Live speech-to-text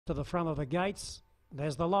to the front of the gates.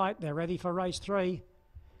 There's the light. They're ready for race 3.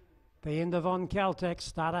 The end of On Caltex.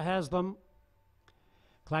 Starter has them.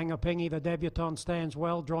 Clangapingi, the debutant, stands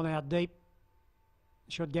well, drawn out deep.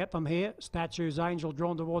 Should get them here. Statue's Angel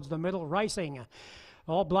drawn towards the middle. Racing.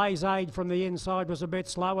 All Blaze Aid from the inside was a bit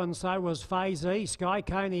slow, and so was Fazy. Sky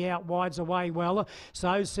Coney out wides away well.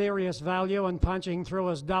 So Serious Value and punching through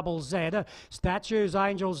as Double Z. Statue's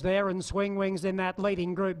Angels there and Swing Wings in that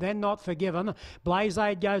leading group. Then Not Forgiven. Blaze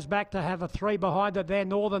Aid goes back to have a 3 behind it there.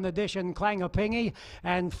 Northern Edition, Clangapingi,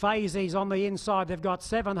 and Fazy's on the inside. They've got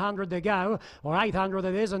 700 to go, or 800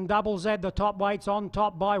 it is, and Double Z, the top weights, on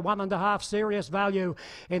top by 1.5. Serious Value.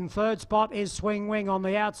 In third spot is Swing Wing on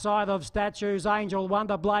the outside of Statue's Angel.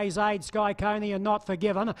 Wonder Blaze Aid, Sky Coney and Not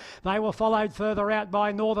Forgiven. They were followed further out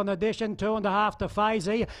by Northern Edition, 2.5 to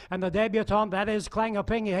Fazy, and the debutant, that is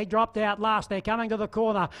Clangapingi. He dropped out last. They're coming to the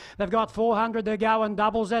corner. They've got 400 to go, and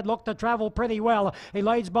Double Z looked to travel pretty well. He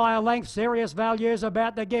leads by a length. Serious Value's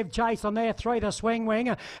about to give chase, and they're 3 to Swing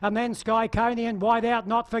Wing, and then Sky Coney and wide out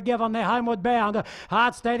Not Forgiven. They're homeward bound.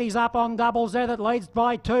 Heart Steady's up on Double Z. It leads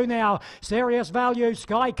by 2 now. Serious Value,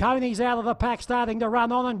 Sky Coney's out of the pack, starting to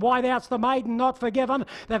run on, and wide out's the maiden, Not Forgiven.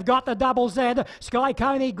 They've got the Double Z. Sky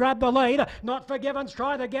Coney grabbed the lead. Not Forgiven's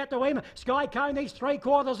trying to get to him. Sky Coney's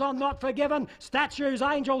 3/4 on Not Forgiven. Statue's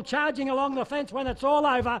Angel charging along the fence when it's all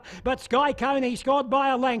over, but Sky Coney scored by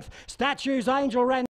a length. Statue's Angel ran